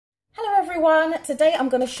everyone, today I'm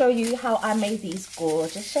going to show you how I made these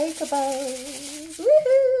gorgeous shaker bows.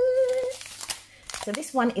 Woohoo! So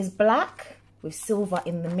this one is black with silver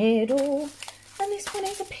in the middle, and this one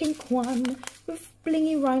is a pink one with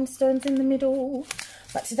blingy rhinestones in the middle.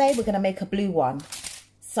 But today we're going to make a blue one.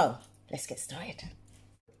 So let's get started.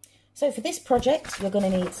 So for this project you're going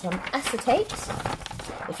to need some acetate.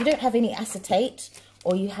 If you don't have any acetate,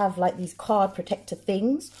 or you have like these card protector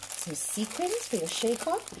things, some sequins for your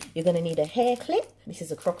shaker, you're going to need a hair clip. This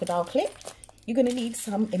is a crocodile clip. You're going to need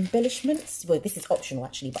some embellishments. Well, this is optional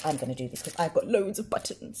actually, but I'm going to do this because I've got loads of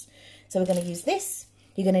buttons. So we're going to use this.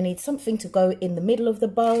 You're going to need something to go in the middle of the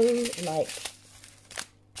bow, like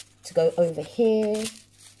to go over here.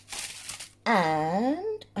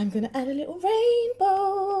 And I'm going to add a little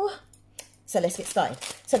rainbow. So let's get started.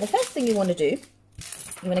 So the first thing you want to do,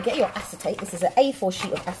 you want to get your acetate. This is an A4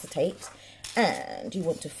 sheet of acetate, and you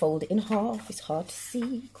want to fold it in half. It's hard to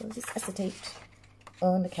see because it's acetate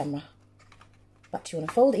on the camera, but you want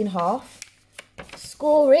to fold it in half,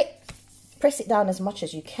 score it, press it down as much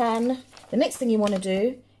as you can. The next thing you want to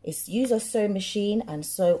do is use a sewing machine and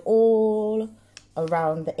sew all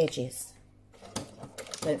around the edges.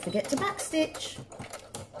 Don't forget to backstitch.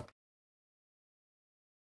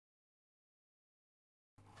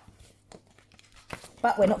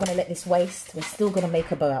 But we're not going to let this waste. We're still going to make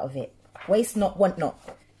a bow out of it. Waste not, want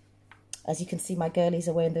not. As you can see, my girlies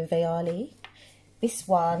are wearing the veali. This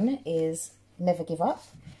one is Never Give Up.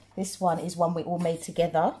 This one is one we all made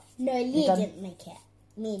together. No, you didn't make it.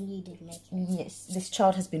 Me and you did make it. Yes, this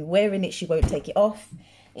child has been wearing it. She won't take it off.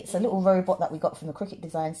 It's a little robot that we got from the Cricket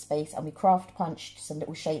Design Space, and we craft punched some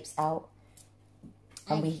little shapes out.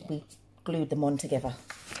 And we glued them on together.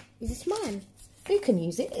 Is this mine? You can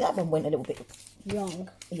use it. That one went a little bit wrong.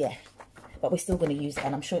 Yeah, but we're still going to use it,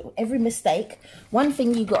 and I'm sure every mistake, one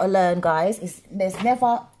thing you got to learn, guys, is there's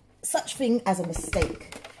never such thing as a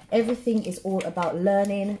mistake. Everything is all about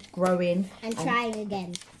learning, growing and trying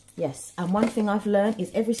again. Yes, and one thing I've learned is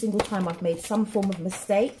every single time I've made some form of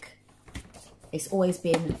mistake, it's always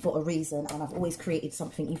been for a reason, and I've always created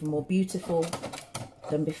something even more beautiful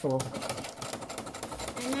than before.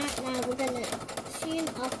 And now we're going to, soon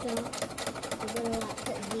after, we're going to like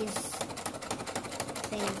put these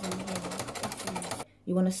things in here.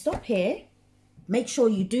 You want to stop here. Make sure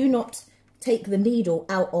you do not take the needle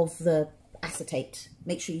out of the acetate.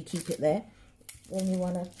 Make sure you keep it there. Then you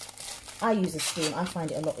want to, I use a spoon. I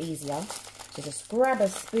find it a lot easier. So just grab a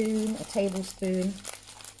spoon, a tablespoon,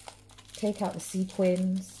 take out the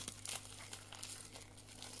sequins.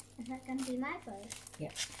 Is that going to be my bow?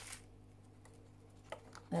 Yeah.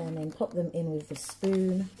 And then pop them in with the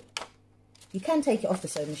spoon. You can take it off the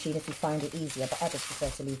sewing machine if you find it easier, but I just prefer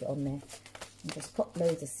to leave it on there. And just pop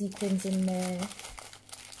loads of sequins in there.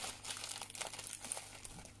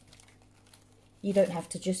 You don't have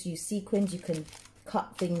to just use sequins. You can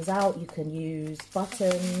cut things out. You can use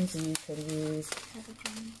buttons. You can use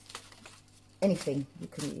anything you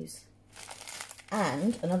can use.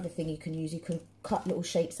 And another thing you can use, you can cut little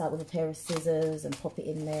shapes out with a pair of scissors and pop it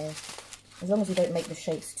in there. As long as you don't make the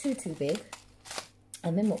shapes too big.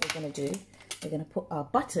 And then what we're going to do, we're going to put our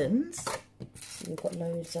buttons. So we've got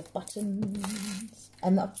loads of buttons.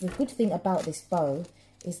 And the good thing about this bow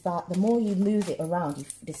is that the more you move it around, you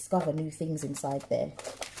discover new things inside there.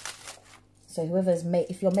 So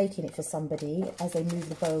if you're making it for somebody, as they move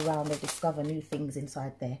the bow around, they discover new things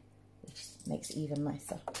inside there, which makes it even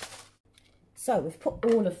nicer. So we've put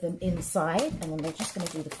all of them inside, and then we're just going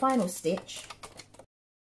to do the final stitch.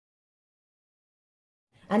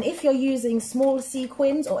 And if you're using small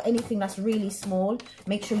sequins or anything that's really small,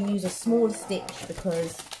 make sure you use a small stitch,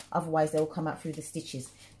 because otherwise they'll come out through the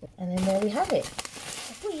stitches. And then there we have it. I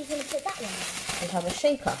thought you were going to put that one on. We have a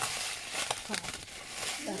shaker.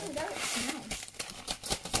 Oh, that looks nice.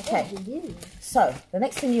 Okay, so the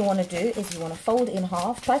next thing you want to do is you want to fold it in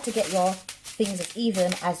half. Try to get your things as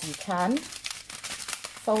even as you can.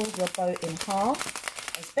 Fold your bow in half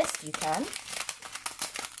as best you can.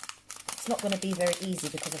 It's not going to be very easy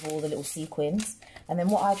because of all the little sequins. And then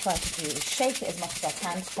what I try to do is shake it as much as I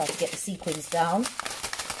can to try to get the sequins down.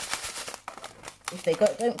 If they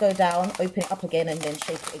don't go down, open it up again and then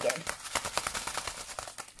shake it again,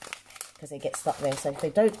 because they get stuck there. So if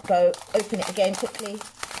they don't go, open it again quickly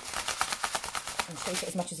and shake it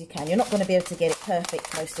as much as you can. You're not going to be able to get it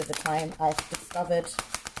perfect most of the time, I've discovered.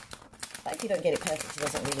 But if you don't get it perfect, it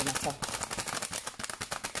doesn't really matter.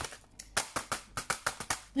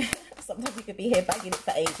 Sometimes you could be here bagging it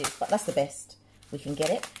for ages, but that's the best we can get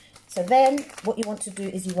it. So then what you want to do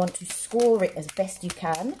is you want to score it as best you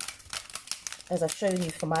can. as I've shown you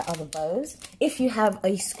for my other bows. If you have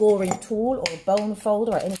a scoring tool or a bone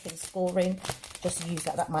folder or anything scoring, just use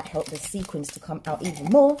that. That might help the sequins to come out even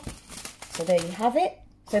more. So there you have it.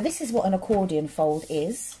 So this is what an accordion fold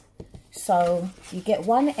is. So you get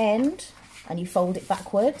one end and you fold it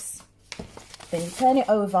backwards. Then you turn it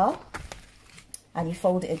over and you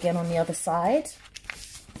fold it again on the other side.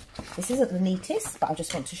 This isn't the neatest, but I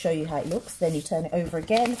just want to show you how it looks. Then you turn it over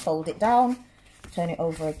again, fold it down, turn it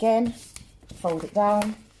over again, fold it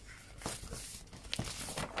down.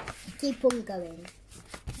 Keep on going.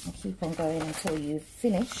 And keep on going until you've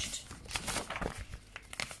finished.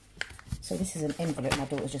 So this is an envelope my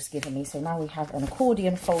daughter's just given me. So now we have an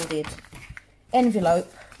accordion folded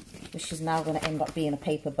envelope, which is now going to end up being a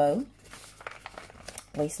paper bow.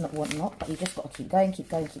 Waste not, want not, but you just got to keep going, keep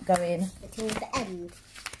going, keep going. Until the end.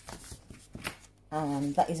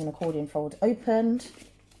 And that is an accordion fold opened.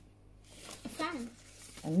 Fine.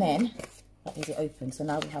 And then that is it open. So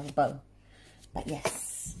now we have a bow. But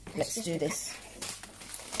yes, let's do this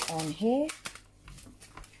on here.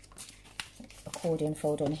 Accordion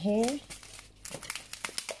fold on here.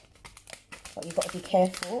 But you've got to be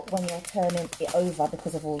careful when you're turning it over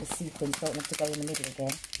because of all the sequins. Don't want to go in the middle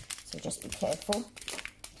again. So just be careful.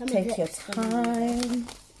 Take your time.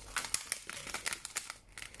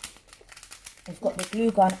 We've got the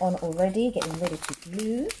glue gun on already, getting ready to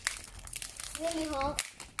glue. Really hot.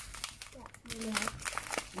 Yeah, really hot.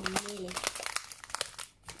 Really.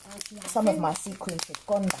 Some of my sequins have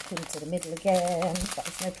gone back into the middle again, but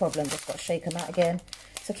it's no problem, just got to shake them out again.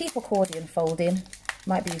 So keep accordion folding.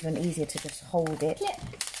 Might be even easier to just hold it. Clip.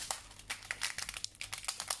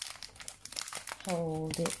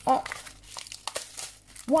 Hold it up.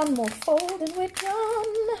 One more fold and we're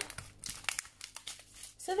done.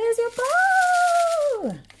 So there's your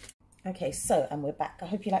bow. Okay, so, and we're back. I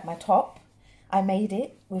hope you like my top. I made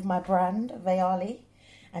it with my brand, Veali,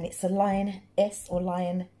 and it's a lion S or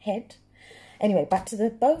lion head. Anyway, back to the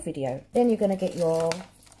bow video. Then you're going to get your,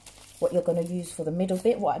 what you're going to use for the middle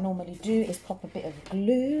bit. What I normally do is pop a bit of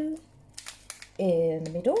glue in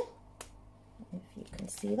the middle. If you can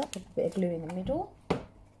see that, put a bit of glue in the middle.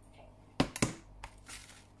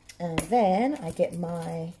 And then I get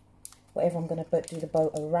my, whatever I'm going to do the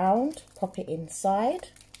bow around, pop it inside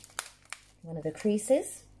one of the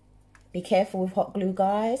creases. Be careful with hot glue,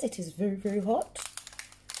 guys. It is very, very hot.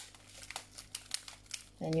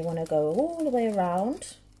 Then you want to go all the way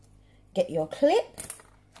around. Get your clip.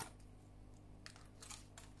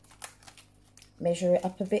 Measure it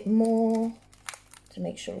up a bit more to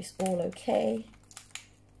make sure it's all okay.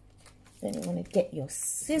 Then you want to get your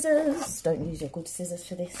scissors. Don't use your good scissors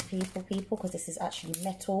for this, people, because this is actually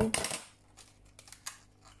metal.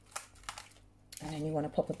 And then you want to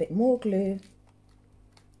pop a bit more glue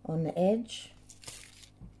on the edge.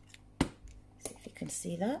 See if you can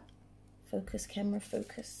see that. Focus, camera,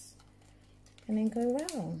 focus. And then go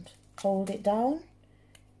around. Hold it down.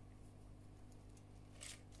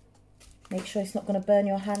 Make sure it's not going to burn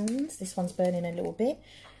your hands. This one's burning a little bit.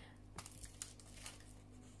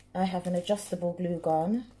 I have an adjustable glue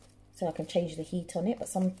gun, so I can change the heat on it, but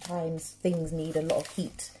sometimes things need a lot of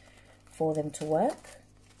heat for them to work.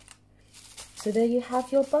 So there you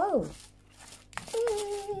have your bow.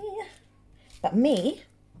 But me,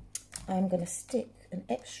 I'm going to stick an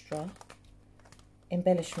extra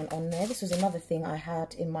embellishment on there. This was another thing I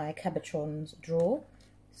had in my Cabotrons drawer.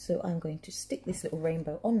 So I'm going to stick this little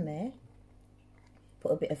rainbow on there.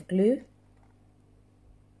 Put a bit of glue.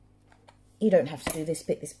 You don't have to do this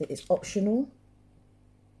bit is optional.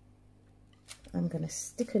 I'm going to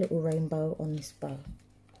stick a little rainbow on this bow.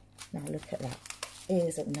 Now look at that.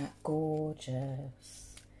 Isn't that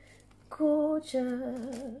gorgeous?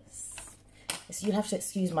 Gorgeous. So you have to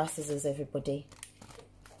excuse my scissors, everybody.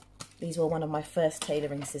 These were one of my first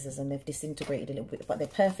tailoring scissors and they've disintegrated a little bit, but they're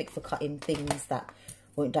perfect for cutting things that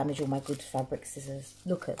won't damage all my good fabric scissors.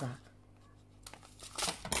 Look at that.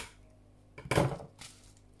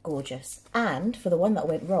 Gorgeous. And for the one that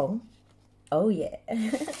went wrong, oh yeah,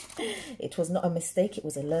 it was not a mistake, it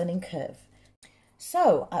was a learning curve.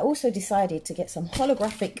 So I also decided to get some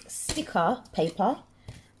holographic sticker paper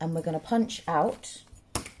and we're going to punch out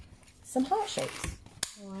some heart shapes.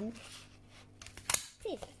 1,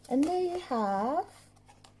 2. And there you have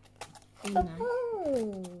a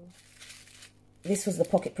bow. This was the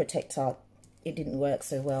pocket protector. It didn't work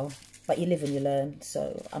so well, but you live and you learn,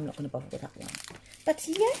 so I'm not going to bother with that one. But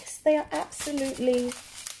yes, they are absolutely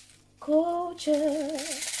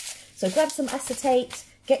gorgeous. So grab some acetate,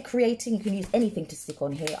 get creating. You can use anything to stick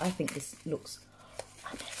on here. I think this looks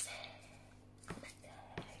amazing.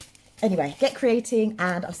 Anyway, get creating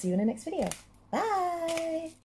and I'll see you in the next video. Bye.